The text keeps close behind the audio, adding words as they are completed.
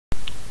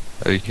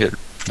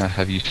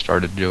Have you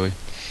started, Joey?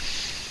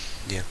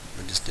 Yeah,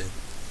 I just did.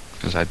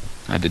 Because I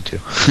did too.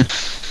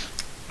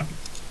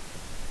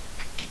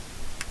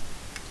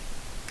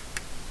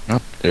 Oh,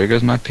 there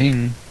goes my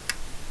ping.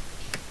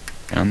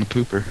 On the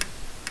pooper.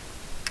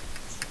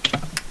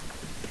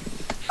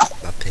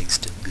 My pig's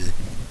still good.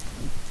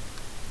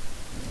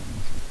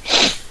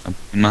 I'm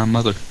my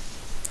mother.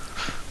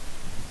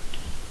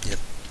 Yep.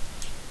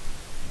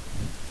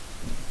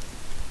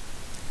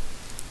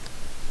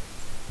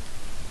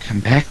 Come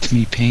back to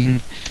me,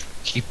 ping.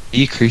 Keep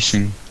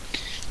decreasing.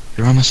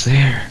 You're almost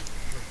there.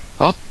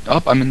 Up,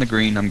 up, I'm in the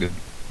green, I'm good.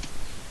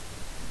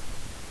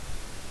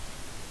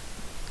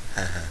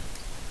 Haha.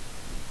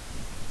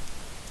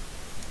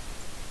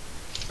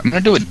 I'm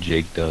gonna do what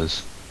Jake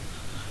does.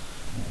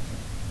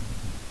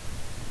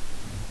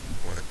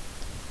 What?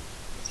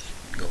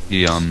 Go.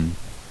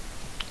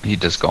 He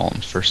does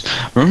golems first.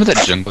 Remember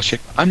that jungle shit?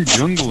 I'm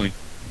jungling.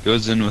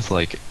 Goes in with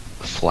like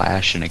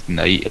flash and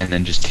ignite and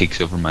then just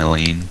takes over my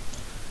lane.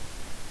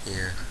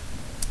 Yeah.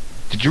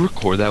 Did you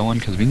record that one?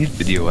 Because we need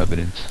video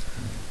evidence.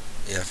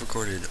 Yeah, I've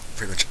recorded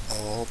pretty much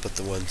all but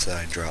the ones that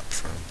I dropped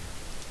from.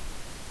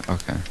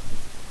 Okay.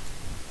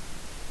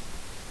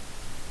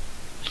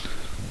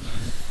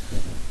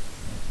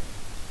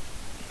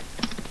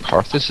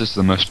 Karthus is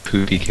the most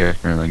poopy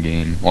character in the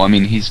game. Well, I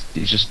mean, he's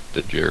just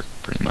the jerk,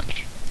 pretty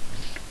much.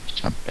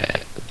 It's not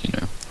bad, but you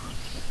know.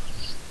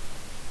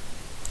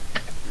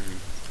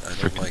 I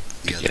don't like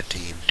the other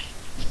team.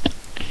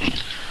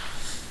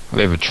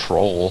 They have a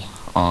troll.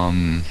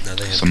 No,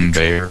 they have some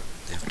bear.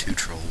 They have 2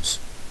 trolls.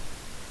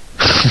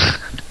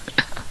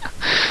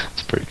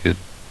 That's pretty good.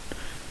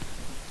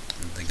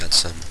 And they got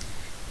some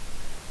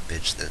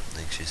bitch that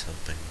thinks she's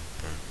something,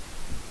 but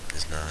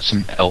is not.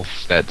 Some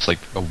elf that's like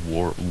a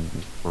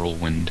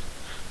whirlwind.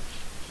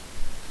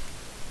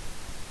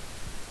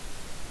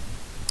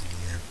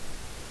 Yeah.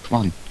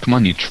 Come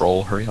on, you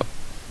troll, hurry up.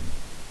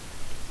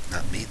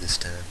 Not me this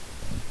time.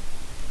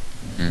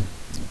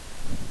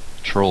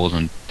 Troll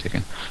isn't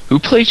taken. Who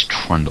plays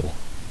Trundle?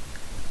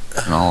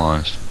 In all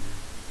honesty.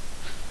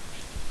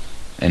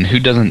 And who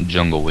doesn't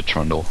jungle with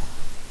Trundle?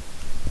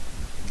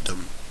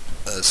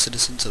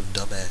 Citizens of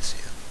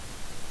Dumbassia.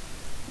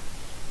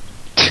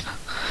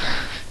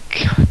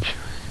 God.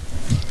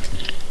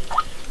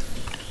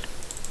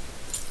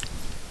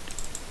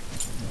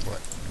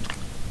 What?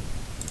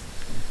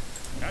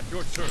 At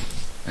your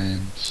service.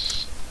 And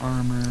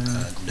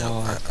armor.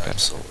 No, I'm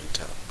soloing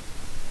top.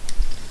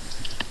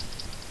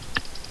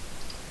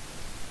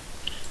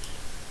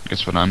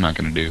 Guess what I'm not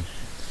gonna do?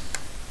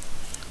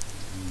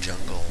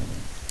 Jungle.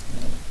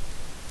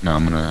 No,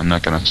 I'm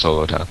not gonna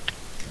solo top.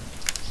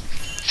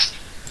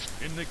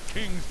 In the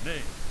king's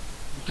name.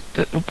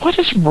 What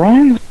is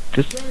wrong with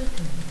this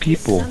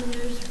people?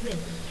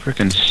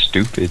 Freaking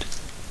stupid.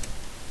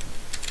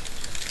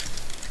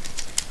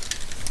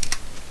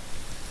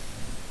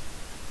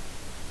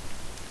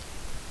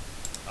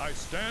 I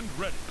stand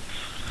ready.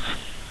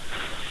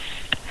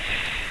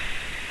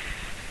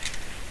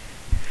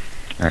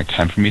 Alright,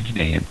 time for me to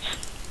dance.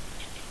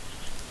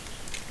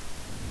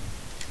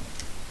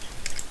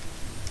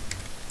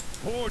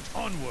 Forge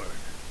onward.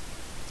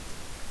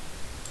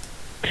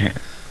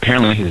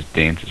 Apparently his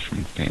dance is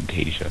from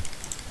Fantasia.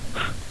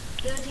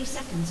 30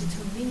 seconds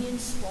until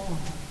minions spawn.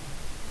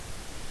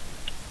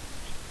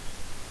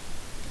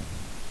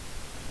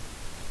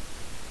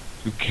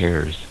 Who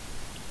cares?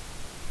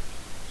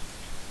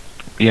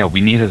 Yeah,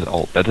 we need his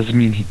ult. That doesn't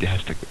mean he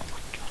has to go. Oh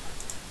my god.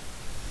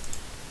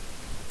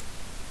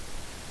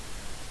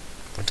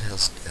 What the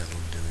hell's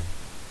Evelyn doing?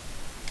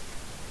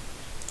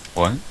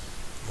 What?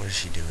 What is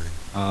she doing?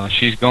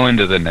 She's going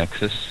to the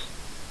Nexus.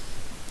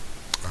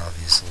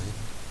 Obviously.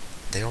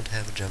 They don't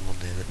have a jungle,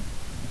 damn it.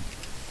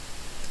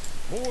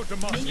 For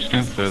democracy. Just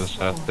gonna throw this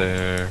out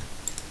there.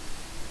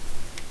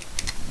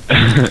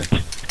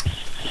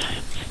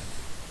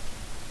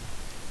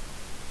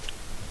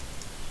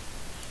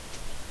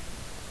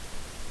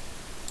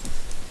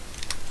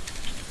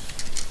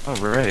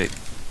 Alright.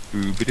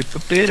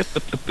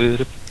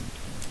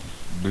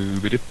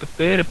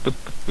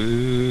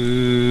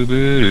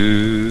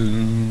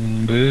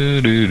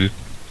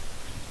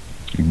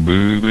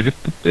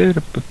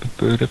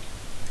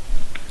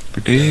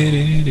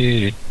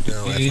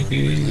 No, Evelyn,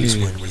 we lose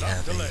when we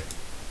have a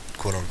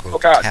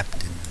quote-unquote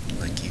captain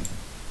like you.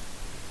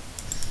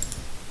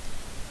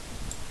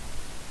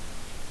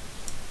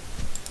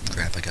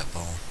 Crap, I got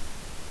ball.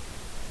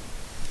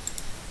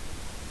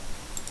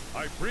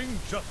 I bring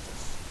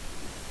justice.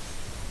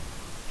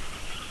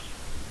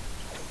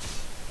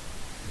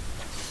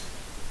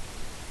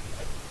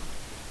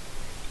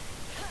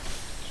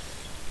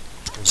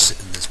 I'll sit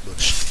in this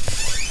bush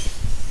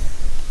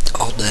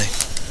all day.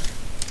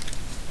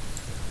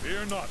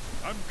 Fear not,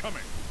 I'm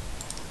coming.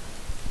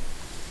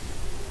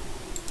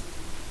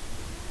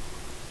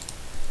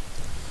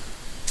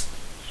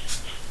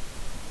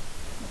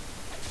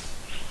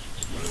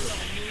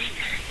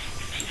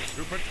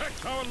 To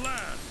protect our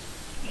land.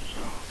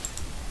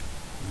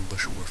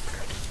 Bush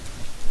warfare.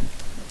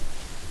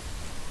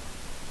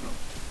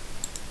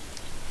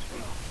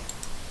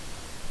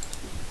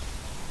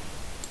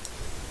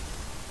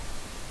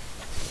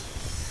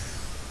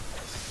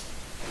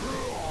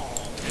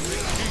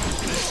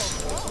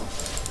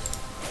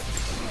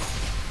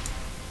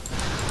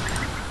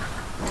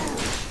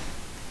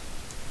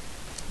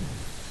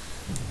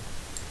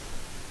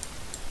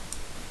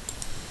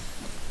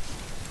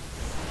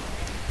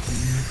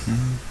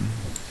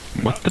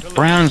 What the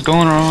brown is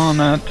going on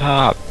at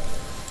top?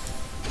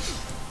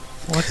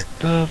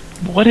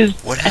 What is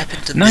What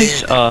happened to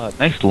nice mid?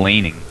 nice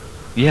laning.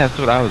 Yeah, that's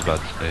what I was about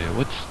to say.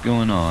 What's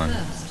going on?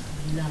 First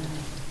blood.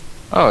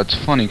 Oh, it's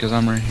funny because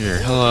I'm right here.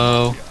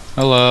 Hello.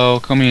 Hello,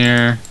 come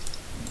here.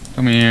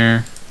 Come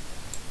here.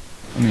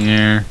 Come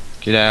here.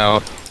 Get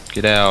out.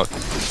 Get out.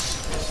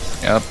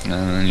 Yep, and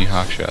then you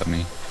hawkshot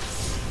me.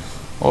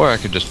 Or I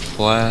could just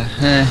fly.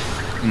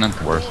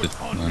 Not worth it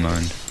in my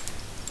mind.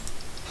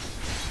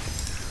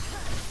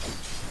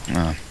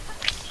 Oh.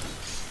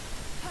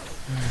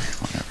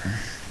 Whatever.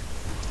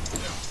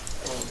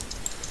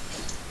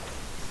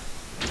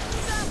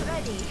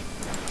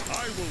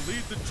 I will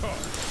lead the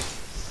charge.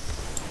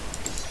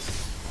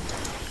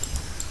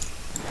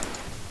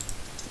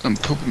 I'm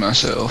pooping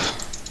myself.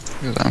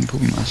 Because I'm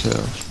pooping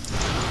myself.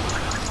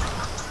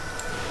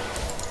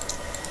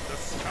 The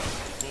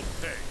scouts will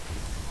pay.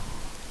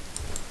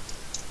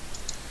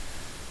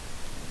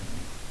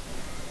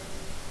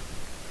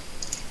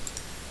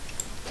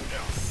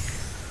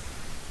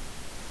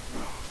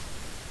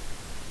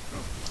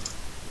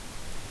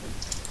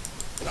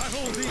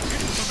 Battle the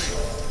infamy.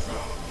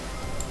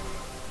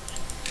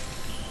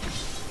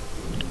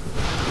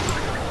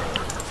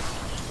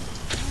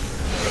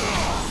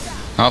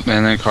 Oh,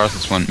 and then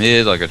Karthus went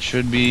mid like it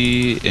should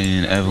be,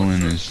 and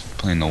Evelyn is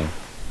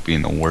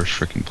being the worst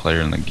freaking player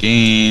in the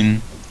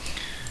game.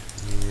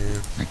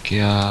 Yeah. My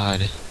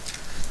God.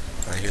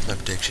 Alright, here's my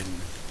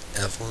prediction.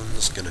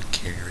 Evelyn's gonna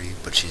carry,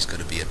 but she's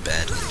gonna be a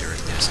bad leader and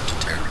there's such a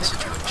terrible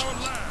situation. Our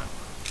land.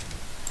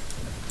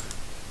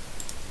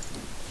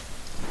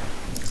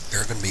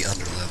 They're gonna be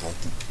under level.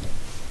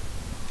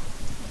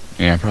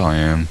 Yeah, I probably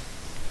am.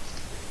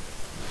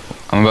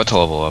 I'm about to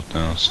level up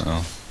now,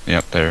 so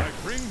yep, there. I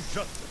bring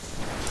justice.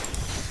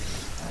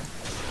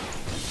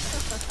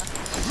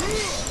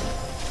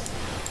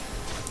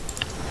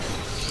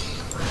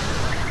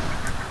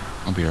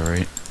 I'll be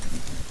alright.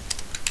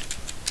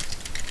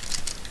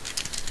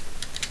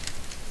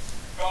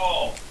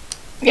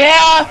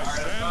 Yeah.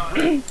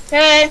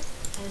 Hey. An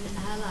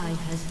ally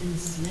has been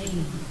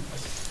slain.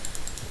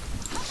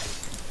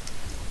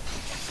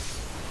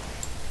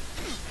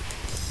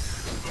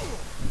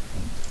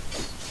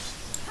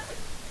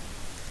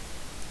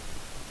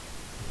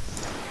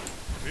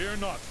 Fear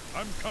not,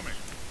 I'm coming.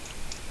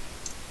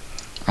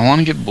 I want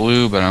to get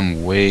blue, but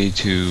I'm way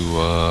too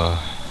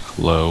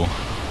low.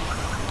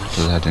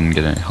 Because I didn't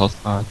get any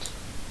health pots.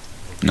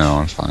 No,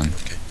 I'm fine.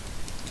 Okay.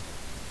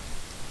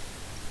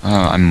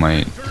 I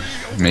might.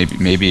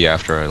 Maybe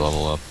after I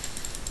level up.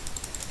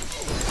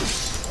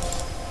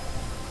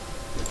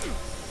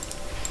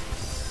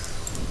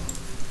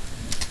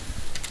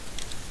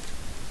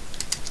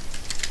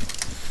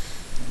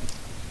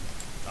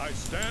 I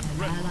stand An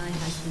ready. ally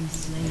has been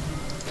slain.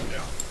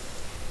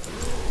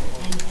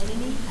 An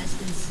enemy has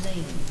been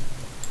slain.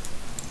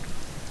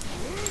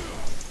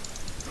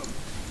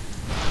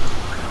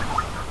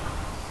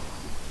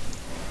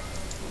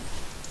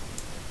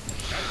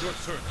 At your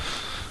service.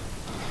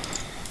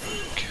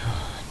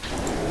 God.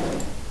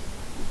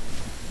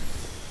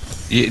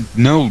 Yeah,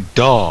 no,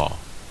 duh.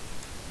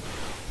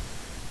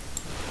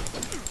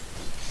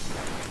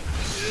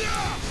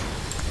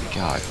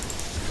 God.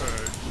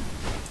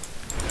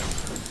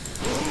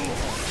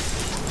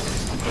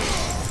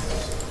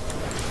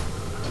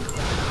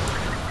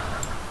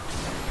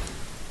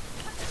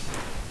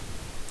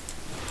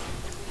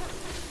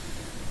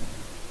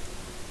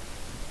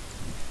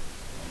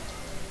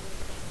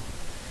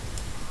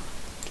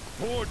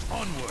 Forge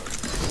onward.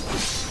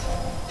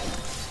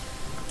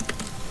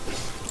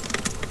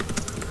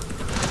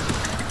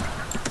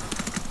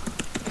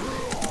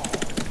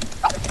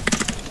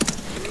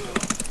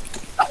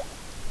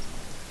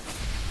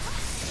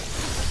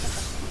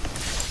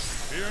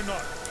 Fear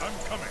not, I'm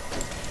coming.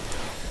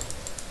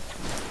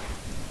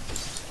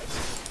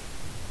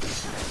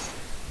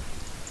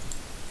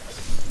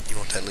 You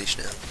want that leash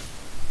now?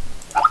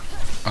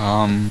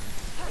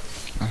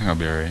 I think I'll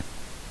be alright.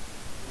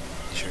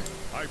 You sure?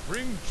 I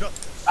bring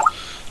justice.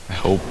 I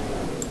hope.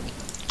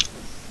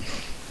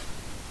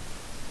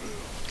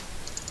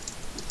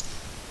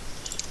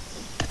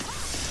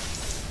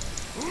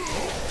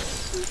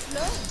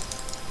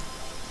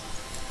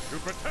 To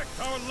protect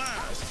our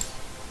land.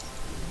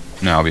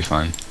 No, I'll be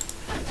fine.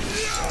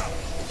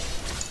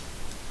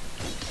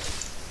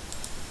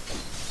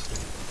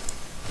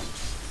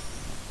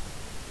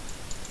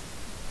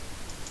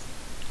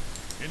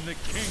 In the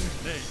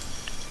king's name.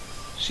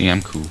 See,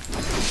 I'm cool.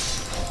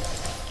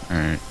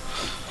 Alright.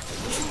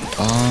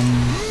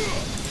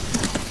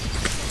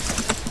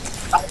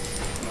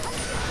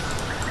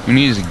 Who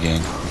needs a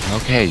gank?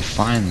 Okay,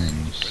 fine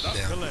then. Without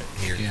Down delay.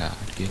 here. Yeah,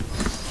 get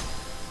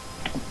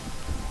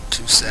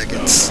 2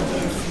 seconds.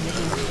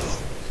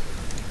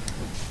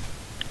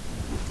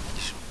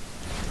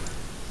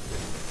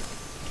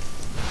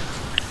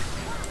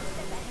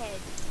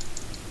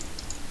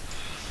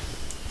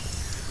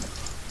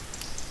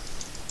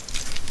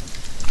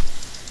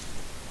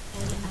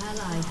 An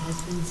ally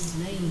has been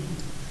slain.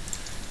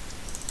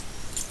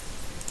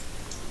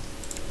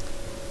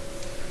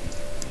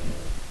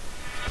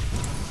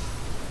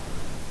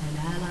 An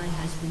ally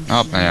has been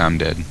Oh, slain. yeah, I'm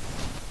dead.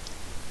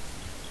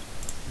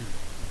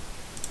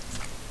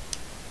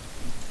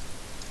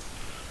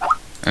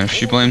 And if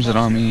she blames it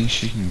on me,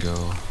 she can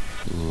go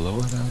blow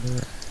it out of her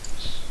ass.